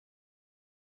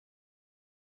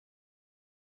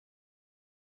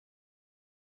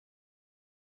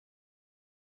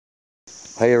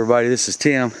Hey everybody, this is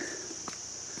Tim.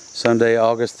 Sunday,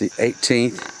 August the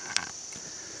 18th.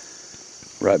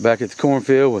 Right back at the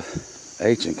cornfield with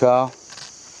H and Kyle.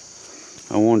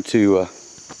 I wanted to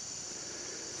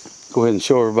go ahead and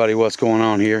show everybody what's going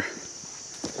on here.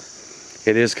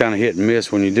 It is kind of hit and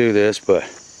miss when you do this, but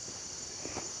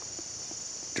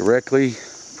directly,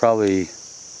 probably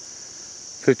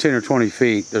 15 or 20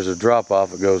 feet, there's a drop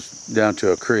off that goes down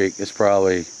to a creek. It's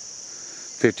probably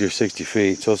 50 or 60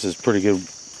 feet, so this is pretty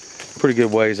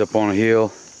good ways up on a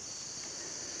hill.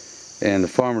 And the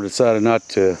farmer decided not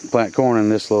to plant corn in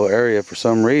this little area for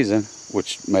some reason,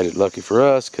 which made it lucky for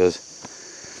us because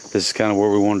this is kind of where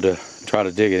we wanted to try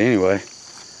to dig it anyway.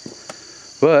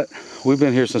 But we've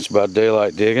been here since about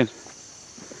daylight digging.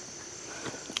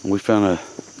 We found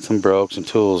some broke, some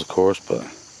tools of course, but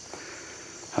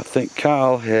I think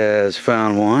Kyle has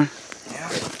found one. Yeah.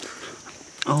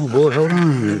 Oh boy, hold on a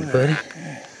minute, buddy.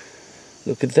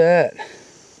 Look at that.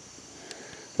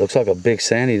 Looks like a big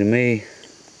sandy to me.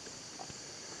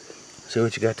 See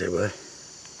what you got there, buddy.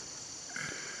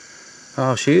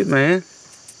 Oh shoot, man.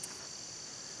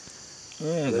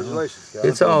 Yeah, congratulations, guys.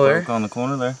 It's all there. On the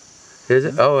corner there. Is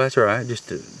it? Oh, that's right. Just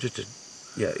a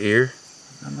ear.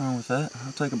 Nothing wrong with that.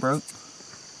 I'll take a broke.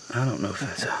 I don't know if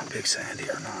that's a big sandy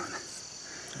or not.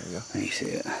 There you go. Let me see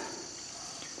it.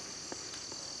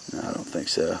 No, I don't think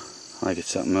so. I think it's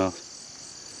something else.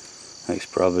 I think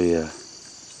it's probably a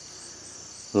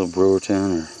little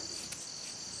Brewerton, or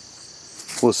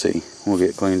we'll see. We'll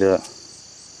get it cleaned up.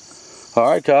 All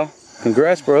right, Kyle.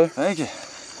 Congrats, brother. Thank you.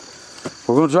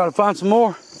 We're gonna try to find some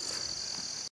more.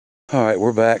 All right,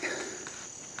 we're back.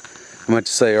 I meant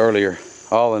to say earlier,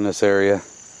 all in this area,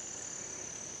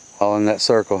 all in that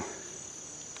circle,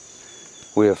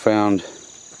 we have found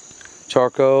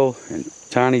charcoal and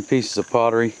tiny pieces of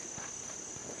pottery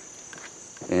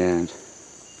and a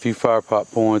few fire pot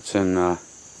points and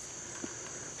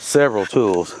several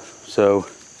tools. So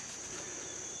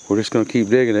we're just going to keep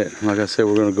digging it. Like I said,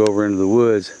 we're going to go over into the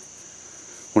woods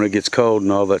when it gets cold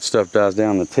and all that stuff dies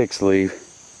down, the ticks leave.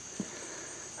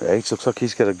 H looks like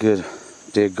he's got a good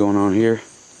dig going on here.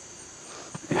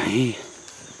 And he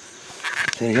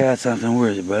said he had something.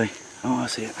 Where is it, buddy? Oh, I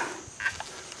see it.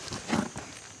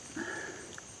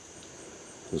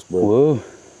 It's broke. Whoa.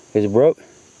 Is it broke?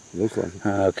 Looks like it.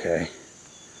 Okay.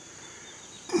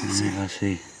 Let's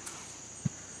see.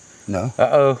 No.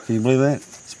 Uh-oh. Can you believe that?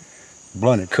 It's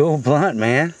blunted. Cool blunt,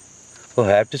 man. We'll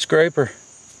have to scraper.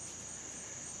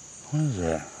 What is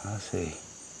that? Let's see.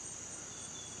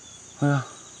 Well,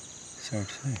 It's hard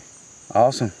to see.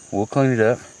 awesome. We'll clean it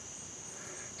up.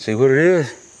 See what it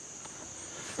is.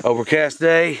 Overcast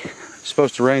day. It's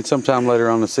supposed to rain sometime later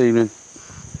on this evening.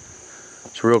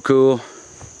 It's real cool.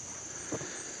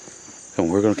 And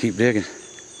we're going to keep digging.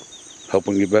 Hope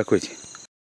we can get back with you.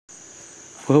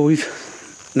 Well, we've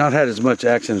not had as much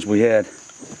action as we had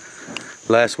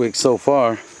last week so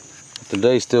far. But the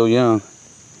day's still young.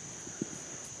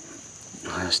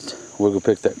 We'll go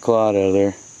pick that clod out of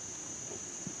there.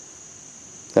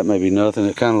 That may be nothing.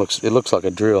 It kind of looks like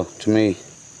a drill to me.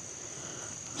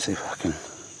 Let's see if I can.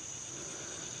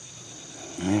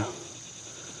 Yeah.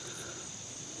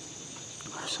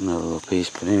 There's another little piece,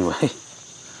 but anyway.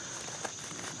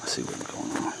 Let's see what's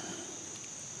going on.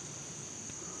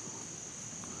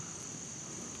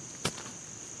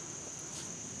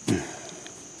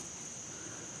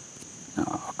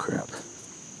 Oh crap.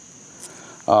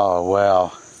 Oh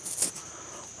wow.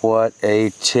 What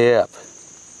a tip.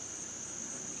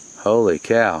 Holy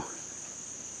cow.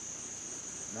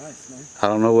 Nice, man. I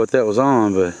don't know what that was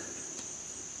on, but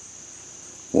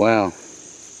wow.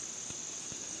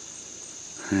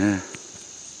 Yeah.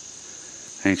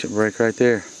 Ancient break right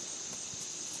there.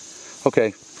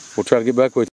 Okay, we'll try to get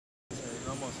back with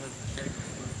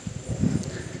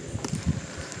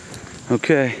you.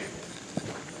 Okay. You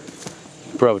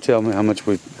can probably tell me how much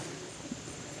we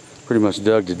pretty much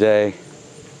dug today.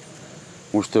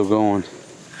 We're still going.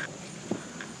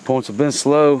 Points have been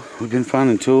slow. We've been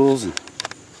finding tools and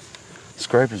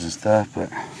scrapers and stuff,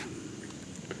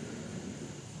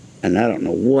 and I don't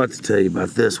know what to tell you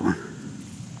about this one.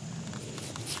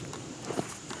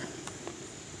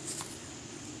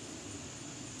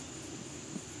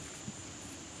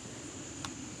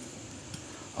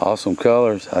 Awesome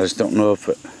colors. I just don't know if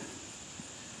it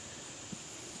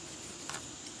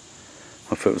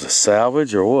was a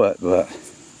salvage or what, but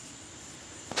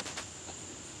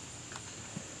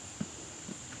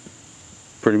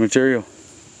pretty material.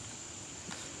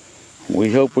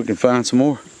 We hope we can find some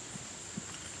more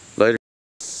later.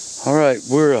 All right,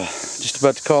 we're just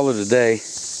about to call it a day.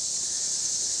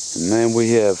 And man,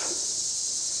 we have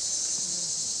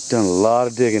Done a lot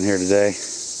of digging here today.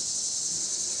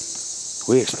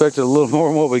 We expected a little more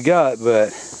than what we got, but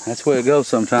that's the way it goes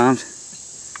sometimes.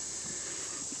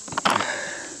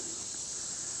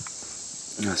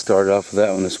 I started off with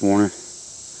that one this morning.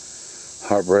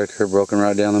 Heartbreaker, broken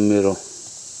right down the middle.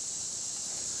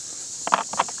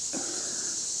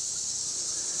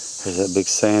 There's that big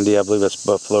sandy, I believe that's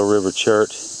Buffalo River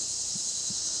Chert.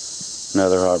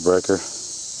 Another heartbreaker.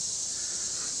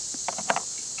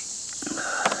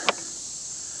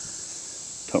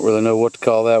 Don't really know what to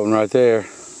call that one right there.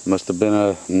 Must have been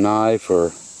a knife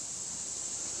or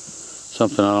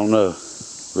something, I don't know.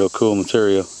 Real cool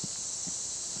material.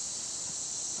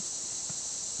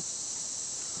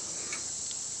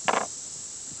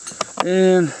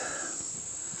 And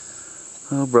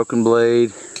a broken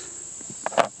blade.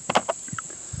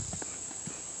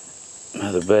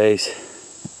 Another base.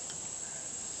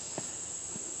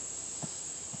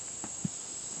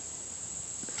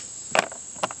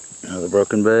 Another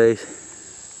broken base.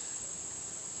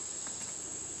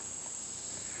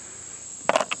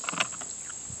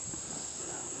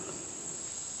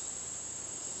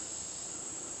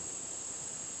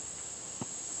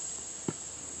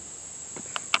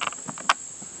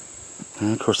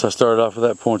 And of course I started off at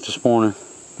that point this morning.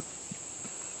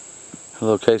 A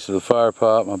little case of the fire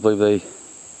pop. I believe they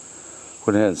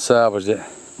went ahead and salvaged it.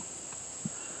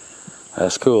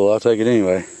 That's cool, I'll take it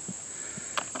anyway.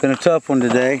 Been a tough one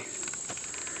today.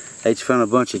 H found a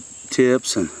bunch of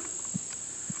tips, and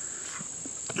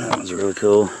that one's really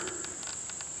cool.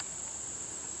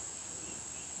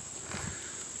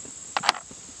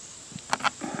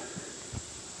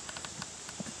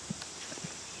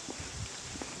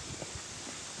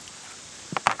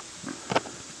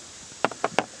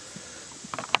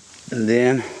 And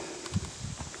then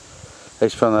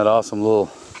H found that awesome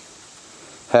little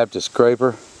haptic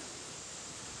scraper.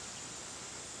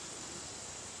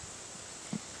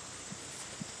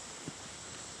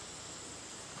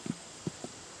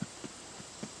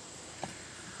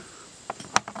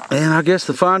 And I guess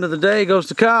the find of the day goes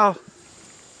to Kyle.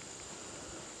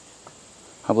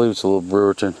 I believe it's a little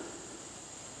Brewerton.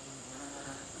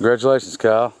 Congratulations,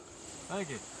 Kyle. Thank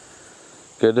you.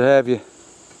 Good to have you.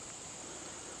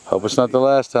 Hope it's not the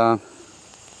last time.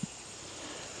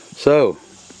 So,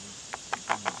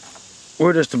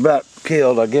 we're just about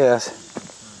killed, I guess.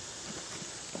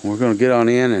 We're going to get on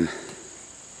in and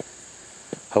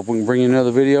hope we can bring you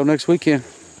another video next weekend.